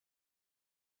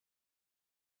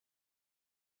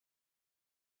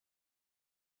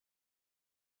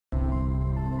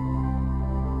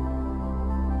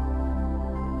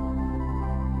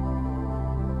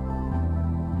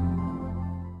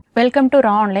Welcome to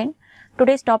Raaonline.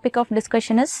 Today's topic of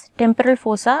discussion is temporal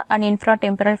fossa and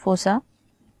infratemporal fossa.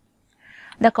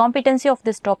 The competency of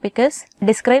this topic is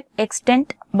describe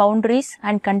extent, boundaries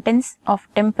and contents of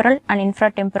temporal and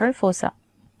infratemporal fossa.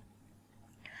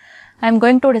 I am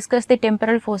going to discuss the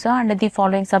temporal fossa under the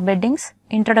following subheadings: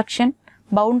 introduction,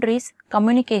 boundaries,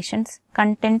 communications,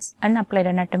 contents and applied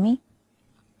anatomy.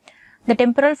 The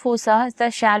temporal fossa is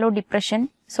the shallow depression.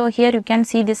 So here you can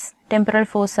see this temporal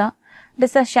fossa.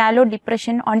 This is a shallow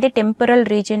depression on the temporal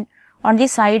region on the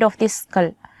side of the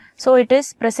skull. So it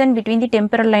is present between the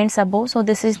temporal lines above. So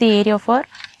this is the area for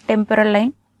temporal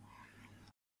line.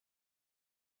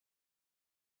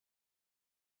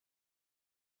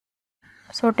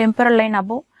 So temporal line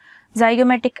above,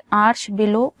 zygomatic arch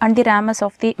below and the ramus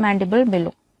of the mandible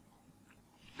below.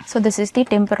 So this is the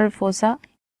temporal fossa.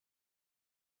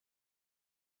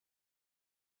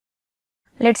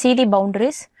 Let's see the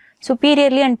boundaries.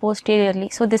 Superiorly and posteriorly.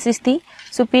 So this is the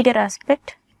superior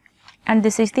aspect and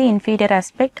this is the inferior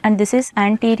aspect, and this is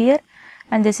anterior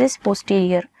and this is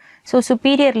posterior. So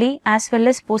superiorly as well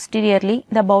as posteriorly,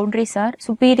 the boundaries are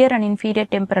superior and inferior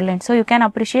temporal lines. So you can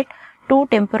appreciate two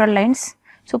temporal lines.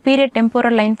 Superior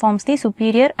temporal line forms the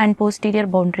superior and posterior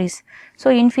boundaries. So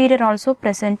inferior also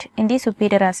present in the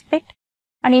superior aspect,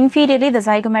 and inferiorly the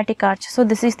zygomatic arch. So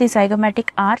this is the zygomatic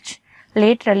arch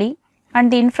laterally and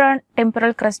the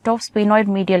infratemporal crest of sphenoid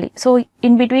medially. So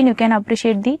in between you can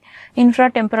appreciate the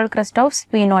infratemporal crest of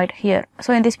sphenoid here.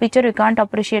 So in this picture you can't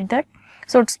appreciate that.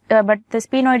 So it's, but the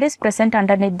sphenoid is present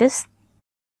underneath this.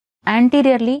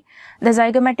 Anteriorly the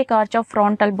zygomatic arch of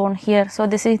frontal bone here. So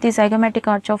this is the zygomatic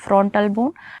arch of frontal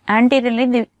bone. Anteriorly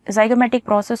the zygomatic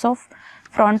process of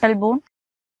frontal bone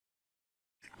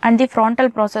and the frontal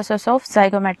processes of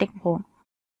zygomatic bone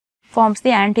forms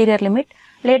the anterior limit.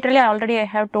 Laterally, already I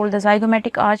have told the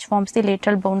zygomatic arch forms the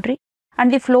lateral boundary,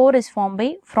 and the floor is formed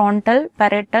by frontal,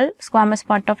 parietal, squamous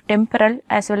part of temporal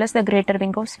as well as the greater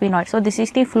wing of sphenoid. So this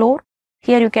is the floor.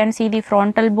 Here you can see the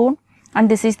frontal bone, and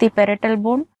this is the parietal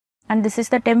bone, and this is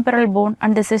the temporal bone,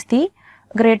 and this is the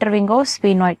greater wing of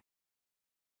sphenoid.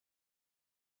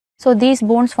 So these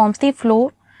bones forms the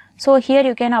floor. So here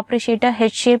you can appreciate a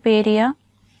head-shape area.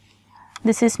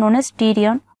 This is known as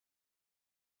pterion.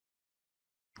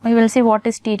 We will see what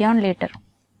is pterion later.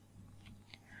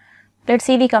 Let's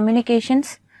see the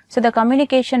communications. So the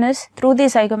communication is through the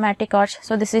zygomatic arch.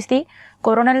 So this is the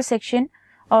coronal section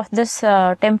of this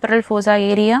temporal fossa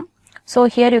area. So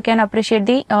here you can appreciate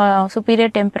the superior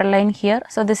temporal line here.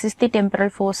 So this is the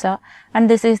temporal fossa and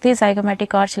this is the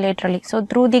zygomatic arch laterally. So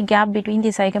through the gap between the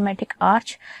zygomatic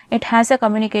arch, it has a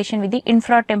communication with the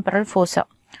infratemporal fossa.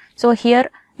 So here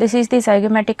this is the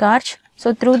zygomatic arch.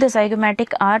 So through the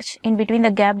zygomatic arch, in between the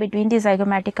gap between the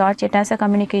zygomatic arch, it has a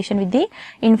communication with the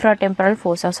infratemporal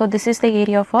fossa. So this is the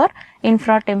area for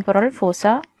infratemporal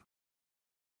fossa.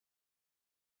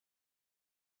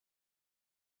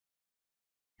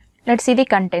 Let's see the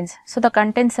contents. So the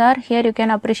contents are, here you can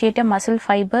appreciate a muscle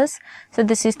fibers. So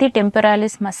this is the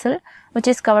temporalis muscle, which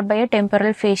is covered by a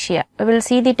temporal fascia. We will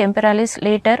see the temporalis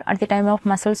later at the time of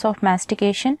muscles of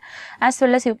mastication, as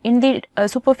well as in the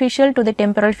superficial to the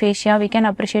temporal fascia, we can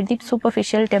appreciate the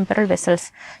superficial temporal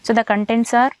vessels. So the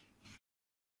contents are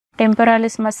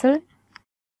temporalis muscle,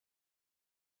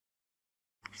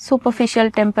 superficial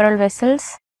temporal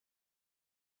vessels.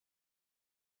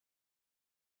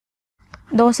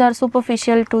 Those are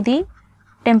superficial to the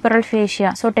temporal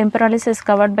fascia. So temporalis is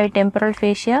covered by temporal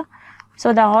fascia.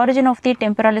 So the origin of the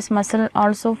temporalis muscle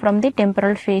also from the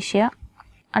temporal fascia,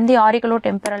 and the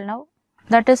auriculotemporal nerve,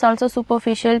 that is also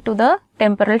superficial to the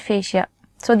temporal fascia.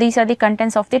 So these are the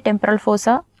contents of the temporal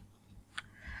fossa.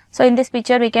 So in this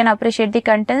picture we can appreciate the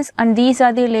contents, and these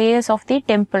are the layers of the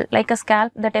temple. Like a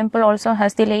scalp, the temple also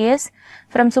has the layers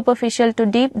from superficial to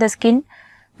deep. The skin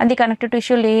and the connective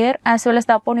tissue layer as well as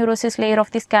the aponeurosis layer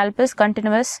of the scalp is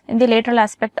continuous in the lateral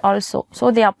aspect also. So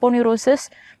the aponeurosis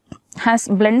has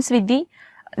blends with the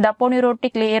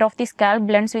aponeurotic layer of the scalp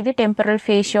blends with the temporal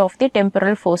fascia of the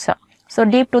temporal fossa. So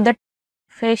deep to the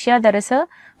fascia there is a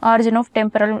origin of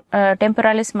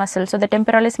temporalis muscle. So the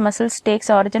temporalis muscles takes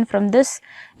origin from this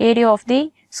area of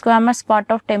the squamous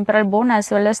part of temporal bone as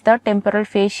well as the temporal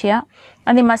fascia,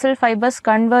 and the muscle fibers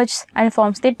converge and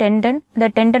forms the tendon. The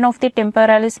tendon of the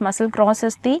temporalis muscle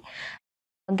crosses the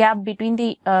gap between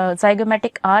the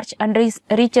zygomatic arch and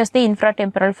reaches the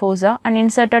infratemporal fossa and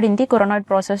inserted in the coronoid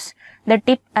process, the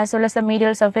tip as well as the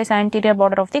medial surface anterior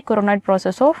border of the coronoid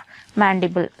process of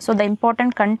mandible. So the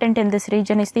important content in this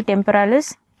region is the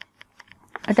temporalis.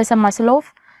 It is a muscle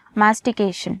of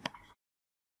mastication.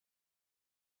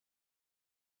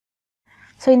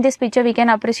 So in this picture we can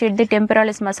appreciate the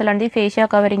temporalis muscle and the fascia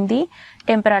covering the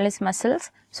temporalis muscles.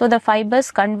 So the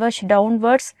fibers converge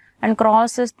downwards and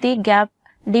crosses the gap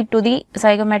deep to the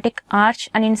zygomatic arch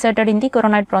and inserted in the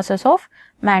coronoid process of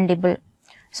mandible.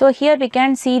 So here we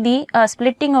can see the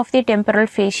splitting of the temporal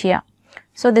fascia.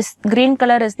 So this green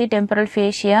color is the temporal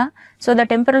fascia. So the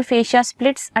temporal fascia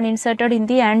splits and inserted in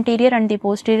the anterior and the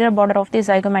posterior border of the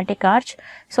zygomatic arch.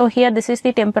 So here this is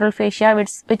the temporal fascia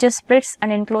which is splits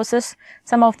and encloses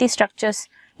some of the structures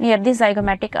near the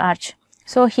zygomatic arch.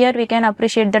 So here we can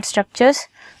appreciate that structures.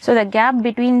 So the gap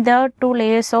between the two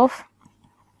layers of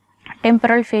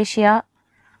temporal fascia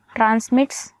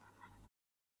transmits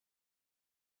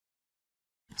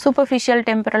superficial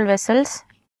temporal vessels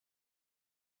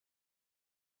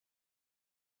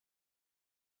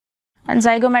and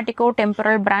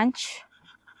zygomatico-temporal branch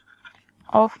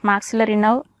of maxillary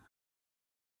nerve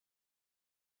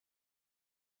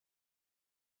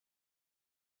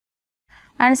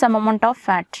and some amount of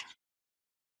fat.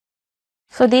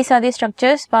 So these are the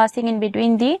structures passing in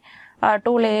between the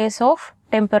two layers of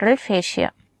temporal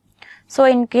fascia. So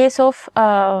in case of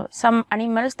some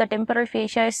animals, the temporal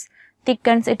fascia is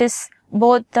thickened. It is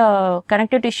both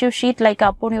connective tissue sheath like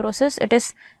aponeurosis. It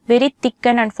is very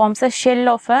thickened and forms a shell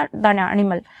of the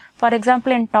animal. For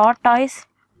example, in tortoise,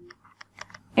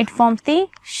 it forms the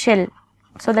shell.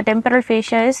 So the temporal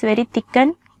fascia is very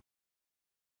thickened.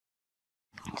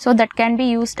 So that can be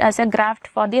used as a graft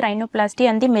for the rhinoplasty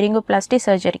and the meringoplasty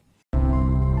surgery.